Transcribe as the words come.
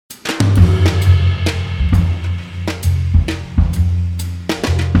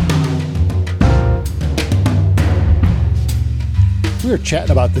were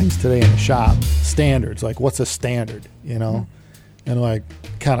chatting about things today in the shop, standards, like what's a standard, you know? And like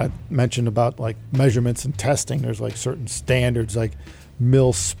kind of mentioned about like measurements and testing. There's like certain standards, like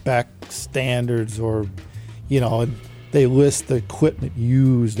mil spec standards, or, you know, they list the equipment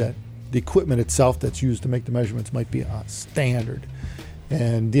used, that the equipment itself that's used to make the measurements might be a standard.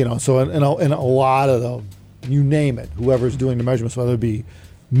 And, you know, so in a lot of the, you name it, whoever's doing the measurements, whether it be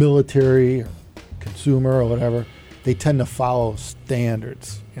military or consumer or whatever, they tend to follow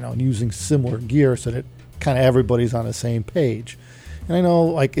standards, you know, and using similar gear so that kind of everybody's on the same page. And I know,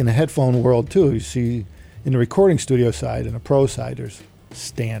 like in the headphone world too, you see in the recording studio side and the pro side, there's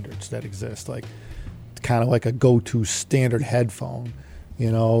standards that exist, like it's kind of like a go-to standard headphone,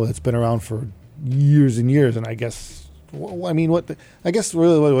 you know, that's been around for years and years. And I guess, I mean, I guess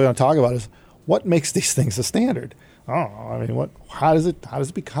really what we want to talk about is what makes these things a standard. I don't know. I mean, how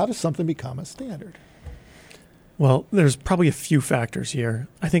does something become a standard? Well, there's probably a few factors here.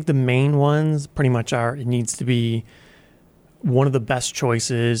 I think the main ones pretty much are it needs to be one of the best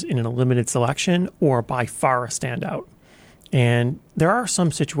choices in a limited selection or by far a standout. And there are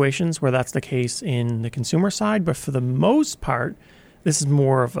some situations where that's the case in the consumer side, but for the most part, this is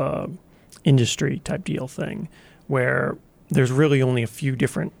more of a industry type deal thing where there's really only a few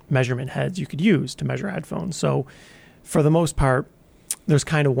different measurement heads you could use to measure headphones. So for the most part, there's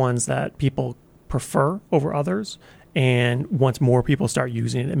kind of ones that people prefer over others. And once more people start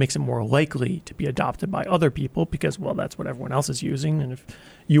using it, it makes it more likely to be adopted by other people because, well, that's what everyone else is using. And if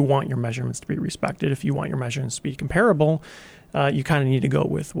you want your measurements to be respected, if you want your measurements to be comparable, you kind of need to go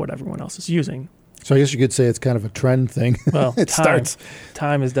with what everyone else is using. So I guess you could say it's kind of a trend thing. Well,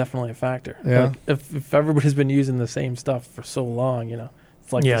 time is definitely a factor. Yeah. Like if everybody's been using the same stuff for so long, you know,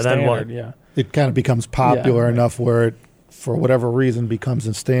 it's like the standard. Yeah. It kind of becomes popular enough where it, for whatever reason, becomes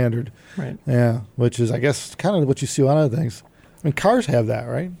a standard. Right. Yeah, which is, I guess, kind of what you see on other things. I mean, cars have that,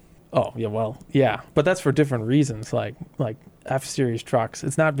 right? Oh, yeah, well, yeah. But that's for different reasons, like F-Series trucks.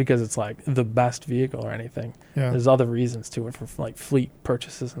 It's not because it's, like, the best vehicle or anything. Yeah. There's other reasons to it for, like, fleet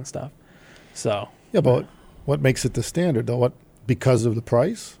purchases and stuff. So. Yeah, but what makes it the standard, though? What, because of the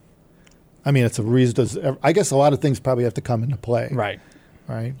price? I mean, it's a reason. I guess a lot of things probably have to come into play. Right.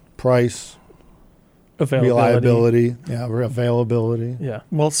 Right? Price. Availability. Reliability, availability. Yeah.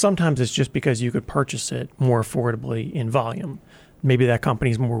 Well, sometimes it's just because you could purchase it more affordably in volume. Maybe that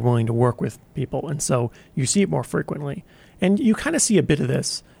company's more willing to work with people, and so you see it more frequently. And you kind of see a bit of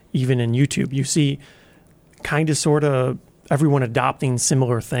this even in YouTube. You see kind of sort of everyone adopting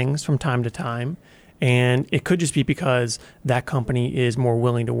similar things from time to time. And it could just be because that company is more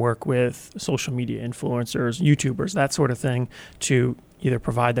willing to work with social media influencers, YouTubers, that sort of thing, to either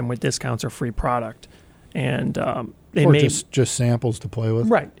provide them with discounts or free product. And they or may just samples to play with.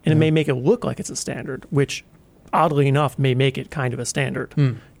 Right. And it may make it look like it's a standard, which oddly enough may make it kind of a standard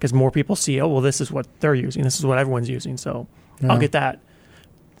because more people see, oh, well, this is what they're using. This is what everyone's using. So I'll get that.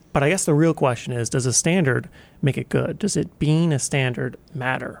 But I guess the real question is, does a standard make it good? Does it being a standard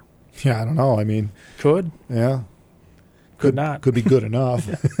matter? Yeah, I don't know. I mean, could. Yeah. Could not. Could be good enough.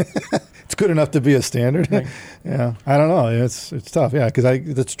 It's good enough to be a standard. Right. Yeah. I don't know. It's tough. Yeah, because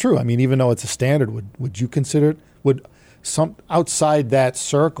that's true. I mean, even though it's a standard, would you consider it? Would some outside that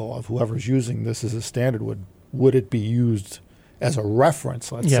circle of whoever's using this as a standard, would it be used as a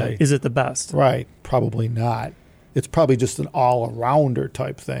reference, let's say? Is it the best? Right. Probably not. It's probably just an all-arounder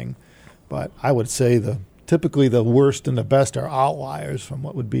type thing. But I would say typically the worst and the best are outliers from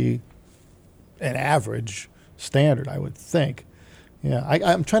what would be an average standard, I would think. Yeah,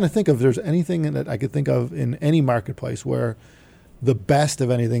 I'm trying to think if there's anything that I could think of in any marketplace where the best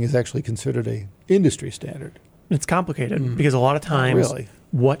of anything is actually considered a industry standard. It's complicated because a lot of times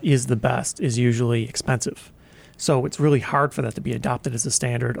what is the best is usually expensive. So it's really hard for that to be adopted as a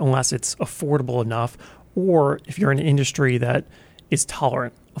standard unless it's affordable enough, or if you're in an industry that is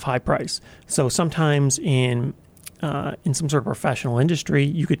tolerant of high price. So sometimes in some sort of professional industry,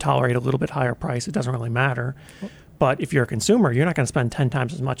 you could tolerate a little bit higher price. It doesn't really matter. But if you're a consumer, you're not going to spend 10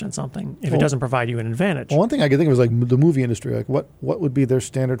 times as much on something if it doesn't provide you an advantage. Well, one thing I could think of is like the movie industry. Like what would be their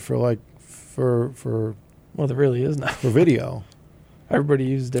standard for Well, there really is now. For video. Everybody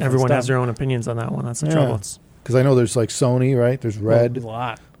uses different Everyone stuff. has their own opinions on that one. That's the trouble. Because I know there's like Sony, right? There's Red. There's a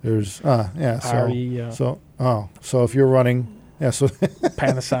lot. There's So so if you're running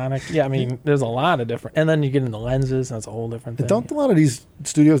Panasonic. Yeah, I mean, there's a lot of different. And then you get into lenses, and that's a whole different thing. Don't a lot of these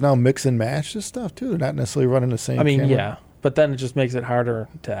studios now mix and match this stuff too? They're not necessarily running the same camera. Yeah. But then it just makes it harder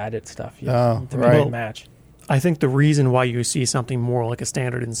to edit stuff. To make it match. I think the reason why you see something more like a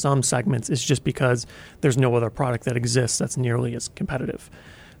standard in some segments is just because there's no other product that exists that's nearly as competitive.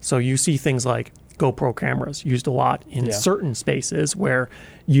 So you see things like GoPro cameras used a lot in Yeah. certain spaces where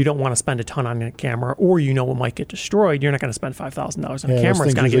you don't want to spend a ton on a camera, or it might get destroyed. You're not going to spend $5,000 on a Yeah, those camera. It's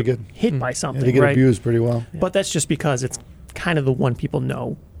things going to usually get hit by something, They get right? abused pretty well. But that's just because it's kind of the one people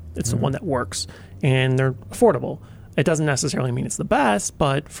know. It's the one that works, and they're affordable. It doesn't necessarily mean it's the best,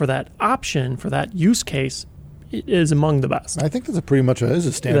 but for that option, for that use case, it is among the best. I think that's is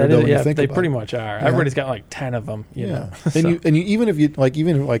a standard. That though, is, when you yeah, think they about pretty it. much are. Everybody's got like 10 of them. You know? And you even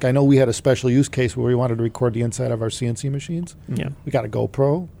if I know we had a special use case where we wanted to record the inside of our CNC machines. Yeah. We got a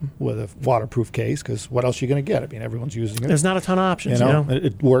GoPro with a waterproof case because what else are you going to get? I mean, everyone's using it. There's not a ton of options, you know,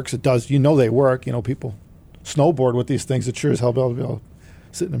 it works. It does. They work. People snowboard with these things. It sure as hell be able to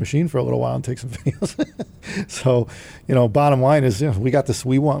sit in the machine for a little while and take some videos. So, bottom line is, we got this.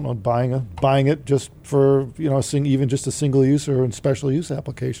 We want on buying it just for even just a single use or a special use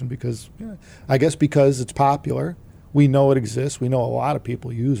application because I guess because it's popular, we know it exists. We know a lot of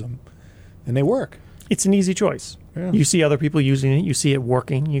people use them, and they work. It's an easy choice. Yeah. You see other people using it. You see it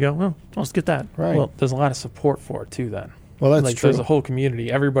working. You go, well, let's get that. Right. Well, there's a lot of support for it too. Then, Well, that's like true. there's a whole community.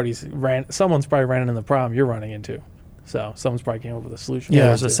 Someone's probably ran into the problem you're running into. So someone's probably came up with a solution. Yeah, for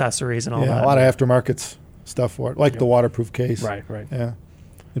there's it, too. accessories and all Yeah, that. a lot of aftermarket stuff for it, like the waterproof case. Right. Yeah.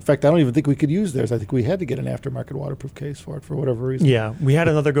 In fact, I don't even think we could use theirs. I think we had to get an aftermarket waterproof case for it for whatever reason. Yeah, we had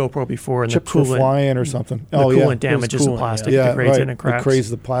another GoPro before, and Chips the were coolant, flying or something. the Oh, coolant yeah. damages the coolant, plastic, Yeah, degrades right. it and cracks. It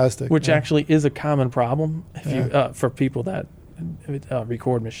crazed the plastic. Which yeah. actually is a common problem if Yeah. you for people that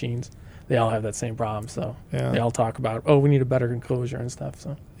record machines. They all have that same problem. So Yeah. they all talk about, we need a better enclosure and stuff.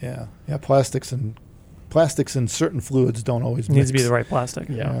 So Yeah. Plastics and certain fluids don't always It needs to be mix. the right plastic.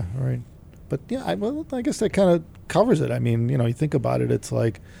 Yeah. Right. But I guess that kind of covers it. I mean, you think about it, it's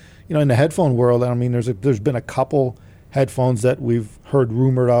like, in the headphone world, I mean, there's been a couple headphones that we've heard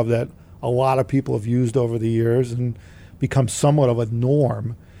rumored of that a lot of people have used over the years and become somewhat of a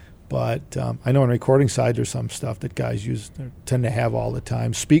norm. But I know on the recording side, there's some stuff that guys tend to have all the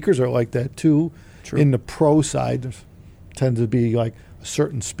time. Speakers are like that too. True. In the pro side, there tends to be like a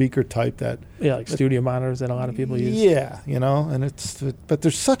certain speaker type that like studio monitors that a lot of people use. Yeah, but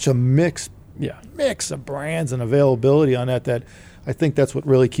there's such a mix of brands and availability on that I think that's what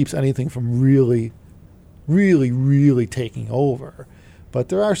really keeps anything from really, really, really taking over. But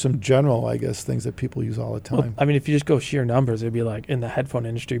there are some general, I guess, things that people use all the time. Well, I mean, if you just go sheer numbers, it'd be like in the headphone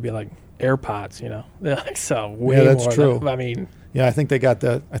industry, it'd be like AirPods. They're like so way Yeah, that's more. true. I mean, yeah, I think they got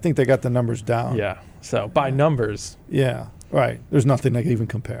the numbers down. yeah. So by numbers, Yeah, right. There's nothing that even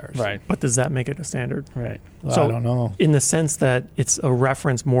compares. right, But does that make it a standard? right. Well, So- I don't know. In the sense that it's a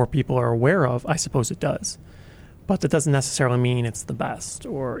reference more people are aware of, I suppose it does. But that doesn't necessarily mean it's the best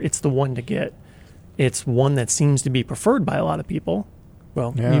or it's the one to get. It's one that seems to be preferred by a lot of people.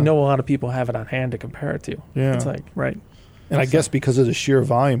 Well, Yeah. a lot of people have it on hand to compare it to. Yeah. It's like, Right. And I guess because of the sheer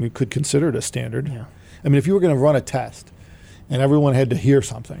volume, you could consider it a standard. yeah. I mean, if you were going to run a test and everyone had to hear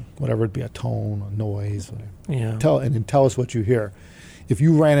something, whatever it be, a tone, a noise, whatever, Yeah. tell us what you hear. If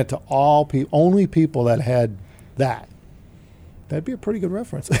you ran it to only people that had that'd be a pretty good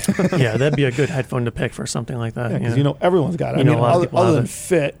reference. Yeah, that'd be a good headphone to pick for something like that. Because yeah. everyone's got it. A lot of people other have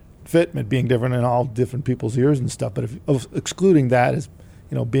than it. fitment being different in all different people's ears and stuff, but excluding that as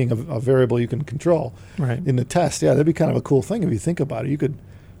being a variable you can control Right. in the test, that'd be kind of a cool thing if you think about it. You could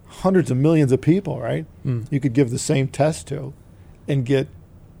hundreds of millions of people, right? You could give the same test to, and get.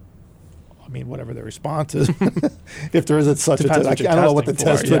 I mean, whatever the response is, if there isn't such Depends a what test, you're I don't know what the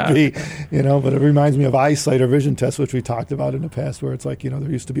testing test for, would be, But it reminds me of eyesight or vision tests, which we talked about in the past, where it's like,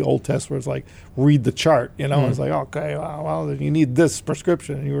 there used to be old tests where it's like read the chart, and it's like, okay, well, you need this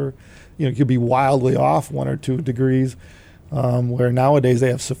prescription, and you could be wildly off 1 or 2 degrees, where nowadays they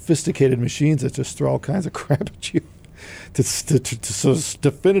have sophisticated machines that just throw all kinds of crap at you to so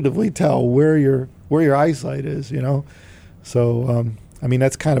definitively tell where your eyesight is, So. I mean,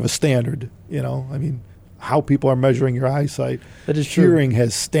 that's kind of a standard, I mean, how people are measuring your eyesight. That is true. Hearing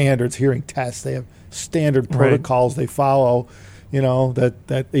has standards, hearing tests. They have standard protocols they follow,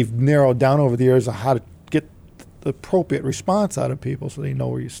 that they've narrowed down over the years of how to get the appropriate response out of people so they know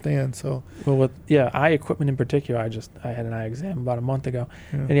where you stand. So, Well, eye equipment in particular, I had an eye exam about a month ago,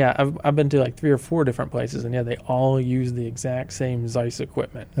 Yeah. and I've been to like 3 or 4 different places, and they all use the exact same Zeiss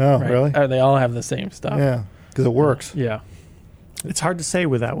equipment. Oh, right? really? They all have the same stuff. yeah, because it works. Yeah. It's hard to say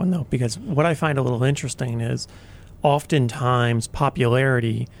with that one, though, because what I find a little interesting is oftentimes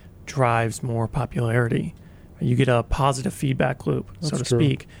popularity drives more popularity. You get a positive feedback loop, so That's to true.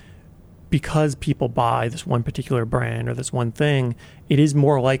 speak. Because people buy this one particular brand or this one thing, it is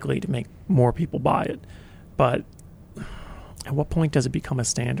more likely to make more people buy it. But at what point does it become a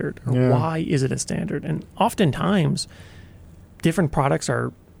standard? Or Yeah. why is it a standard? And oftentimes, different products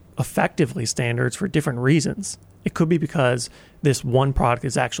are effectively standards for different reasons. It could be because this one product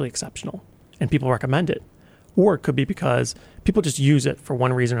is actually exceptional and people recommend it. Or it could be because people just use it for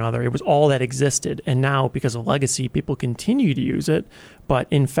one reason or another. It was all that existed. And now, because of legacy, people continue to use it. But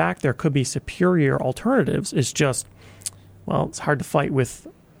in fact, there could be superior alternatives. It's just, well, it's hard to fight with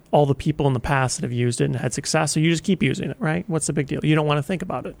all the people in the past that have used it and had success. So you just keep using it, right? What's the big deal? You don't want to think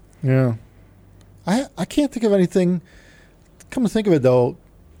about it. Yeah. I can't think of anything. Come to think of it, though,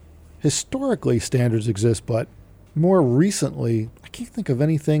 historically standards exist, but more recently, I can't think of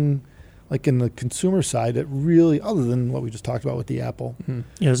anything like in the consumer side that really, other than what we just talked about with the Apple. Yeah,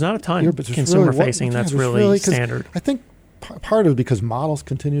 there's not a ton Yeah, but there's consumer really- facing yeah, that's there's really 'cause standard. I think part of it because models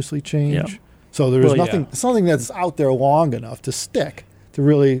continuously change. Yeah. So there's Well, nothing, yeah. something that's out there long enough to stick, to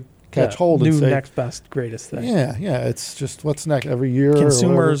really catch Yeah, hold new and say, next best greatest thing. yeah, it's just what's next every year.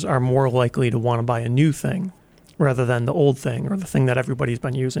 Consumers are more likely to want to buy a new thing rather than the old thing or the thing that everybody's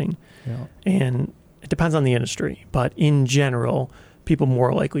been using. Yeah. And it depends on the industry, but in general, people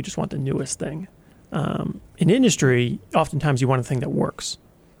more likely just want the newest thing. In industry, oftentimes you want a thing that works.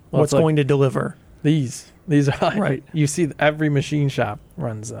 Well, What's it's like going to deliver? These are like, Right. You see every machine shop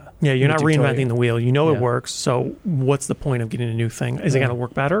runs Yeah, you're not tutorial. reinventing the wheel. You know Yeah. it works. So what's the point of getting a new thing? Is it Yeah. going to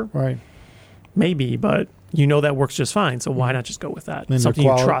work better? Right. Maybe, but you know that works just fine. So why not just go with that? And the Something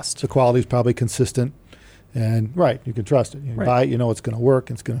you trust. The quality's probably consistent, and you can trust it. You Right. buy it, you know it's going to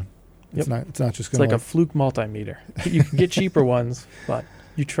work. It's going to. It's Yep. not just It's going like a fluke multimeter. You can get cheaper ones, but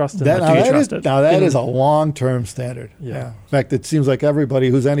you trust in that. do Now you that, trust is, it? now that In- is a long-term standard. Yeah. In fact, it seems like everybody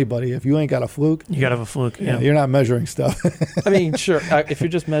who's anybody, if you ain't got a fluke, You got to have a fluke. Yeah. you're not measuring stuff. I mean, sure. If you're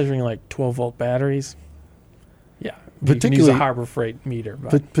just measuring like 12-volt batteries, yeah, you can use a Particularly- Harbor Freight meter.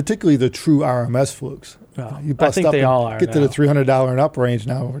 But But particularly the true RMS flukes. You I bust think up they and all are. get to now. the $300 and up range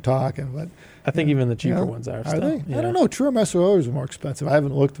now. We're talking, but I think even the cheaper Yeah. ones are. are Still. they? Yeah. I don't know. True RMS are always more expensive. I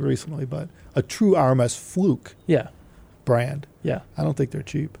haven't looked recently, but a true RMS fluke Yeah, brand, yeah, I don't think they're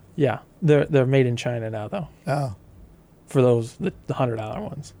cheap. yeah. They're made in China now though. Oh, For those the $100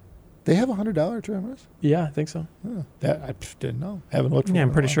 ones. they have $100 true RMS. Yeah, I think so. Oh, that I didn't know. Haven't looked. For Yeah, I'm one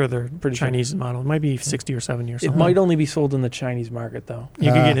in a pretty while. sure they're Pretty sure. Chinese model. It might be 60 or 70 or It something. might only be sold in the Chinese market though.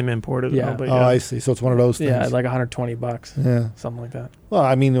 You could Ah. get them imported. Yeah. Though, but Oh, I see. So it's one of those things. Yeah, like $120, Yeah. something like that. Well,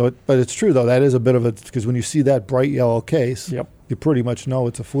 I mean, but it's true though. That is a bit of a because when you see that bright yellow case, Yep. you pretty much know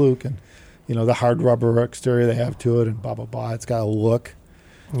it's a fluke, and the hard rubber exterior they have to it, and blah blah blah. It's got a look,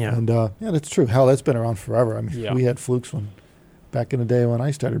 yeah. and that's true. Hell, that's been around forever. I mean, Yeah. we had flukes back in the day when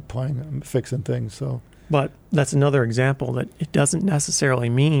I started playing fixing things. So But that's another example that it doesn't necessarily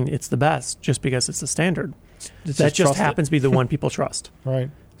mean it's the best just because it's the standard. It's That just trust it. happens to be the one people trust. right,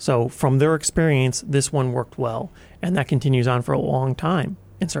 So from their experience, this one worked well, and that continues on for a long time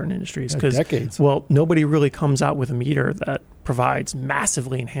in certain industries Yeah, because decades. well, nobody really comes out with a meter that provides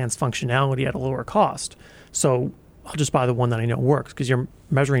massively enhanced functionality at a lower cost. So I'll just buy the one that I know works because you're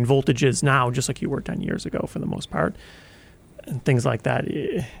measuring voltages now just like you were 10 years ago for the most part, and things like that.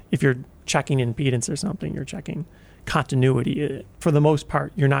 If you're checking impedance or something, you're checking continuity. For the most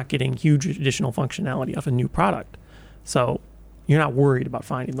part, you're not getting huge additional functionality of a new product. So you're not worried about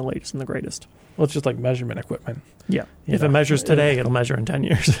finding the latest and the greatest. Well, it's just like measurement equipment. Yeah. You If know, it measures today, it'll measure in 10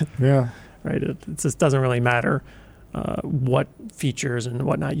 years, Yeah, right? It just doesn't really matter what features and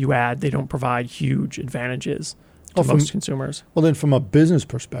whatnot you add. They don't provide huge advantages to Well, from- most consumers. well, then from a business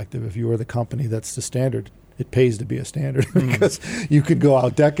perspective, if you were the company that's the standard, it pays to be a standard because you could go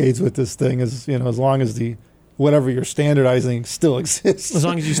out decades with this thing as long as the whatever you're standardizing still exists. As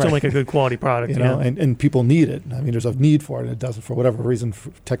long as you still make a good quality product, you know, and people need it. I mean, there's a need for it, and it doesn't, for whatever reason, for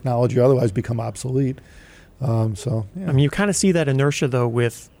technology or otherwise, become obsolete. So, yeah. I mean, you kind of see that inertia, though,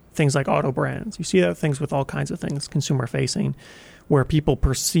 with things like auto brands. You see that things with all kinds of things, consumer-facing, where people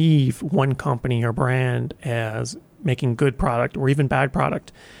perceive one company or brand as making good product or even bad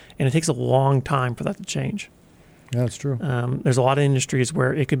product, and it takes a long time for that to change. Yeah, that's true. There's a lot of industries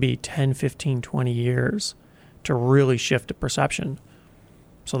where it could be 10, 15, 20 years to really shift a perception.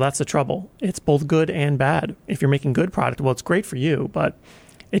 So that's the trouble. It's both good and bad. If you're making good product, well, it's great for you, but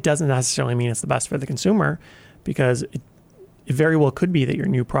it doesn't necessarily mean it's the best for the consumer because it very well could be that your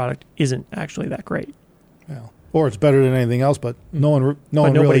new product isn't actually that great. Yeah. Or it's better than anything else, but no one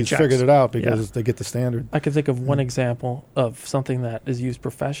nobody really has checks. figured it out because Yeah. they get the standard. I could think of one example of something that is used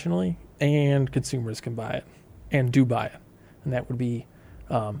professionally and consumers can buy it and do buy it. And that would be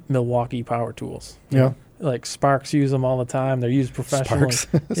Milwaukee power tools. Yeah. Like Sparks use them all the time. They're used professionally.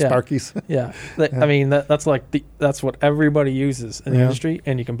 Sparks, Yeah. Sparkies. Yeah. Yeah. I mean, that's what everybody uses in the Yeah. industry,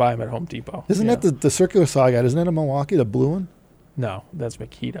 and you can buy them at Home Depot. Isn't Yeah. that the circular saw I got? Isn't that a Milwaukee, the blue one? No, that's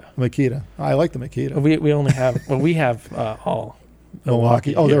Makita. Makita. I like the Makita. We only have, we have all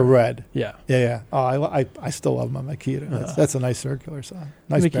Milwaukee. Oh, here. they're red. Yeah. Yeah. Oh, I still love my Makita. That's a nice circular saw.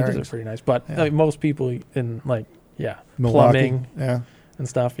 Nice Makitas bearings. are pretty nice, but Yeah. most people in Milwaukee. plumbing Yeah. and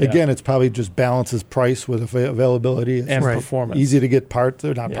stuff. Yeah. Again, it's probably just balances price with availability. It's and Right. performance. easy to get parts.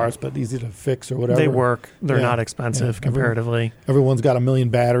 They're not Yeah. parts, but easy to fix or whatever. They work. They're Yeah. not expensive Yeah. comparatively. Everyone's got a million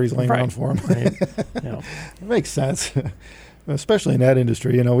batteries laying Right. around for them. Right. It makes sense. Especially in that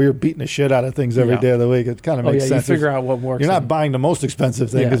industry. You know, we were beating the shit out of things every Yeah. day of the week. It kind of Oh makes yeah, sense. you figure out what works. You're not and- buying the most expensive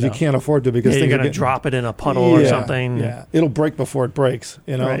thing Yeah, because you no. can't afford to because Yeah, you things got are to getting, drop it in a puddle or something. Yeah, it'll break before it breaks.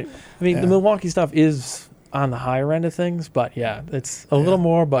 You know, Right. I mean, Yeah. the Milwaukee stuff is on the higher end of things, but yeah, it's a little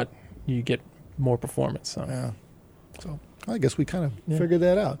more, but you get more performance. So. Yeah. So I guess we kind of Yeah. figured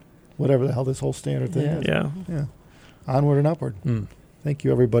that out. Whatever the hell this whole standard thing Yeah. is. Yeah. Yeah. Onward and upward. Mm. Thank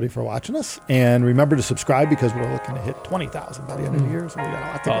you, everybody, for watching us. And remember to subscribe because we're looking to hit 20,000 by the end of the year. So we got a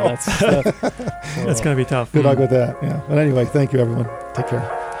lot to Oh, go. that's That's going to be tough. Good luck with that. Yeah. But anyway, thank you, everyone. Take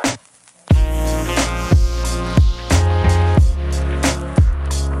care.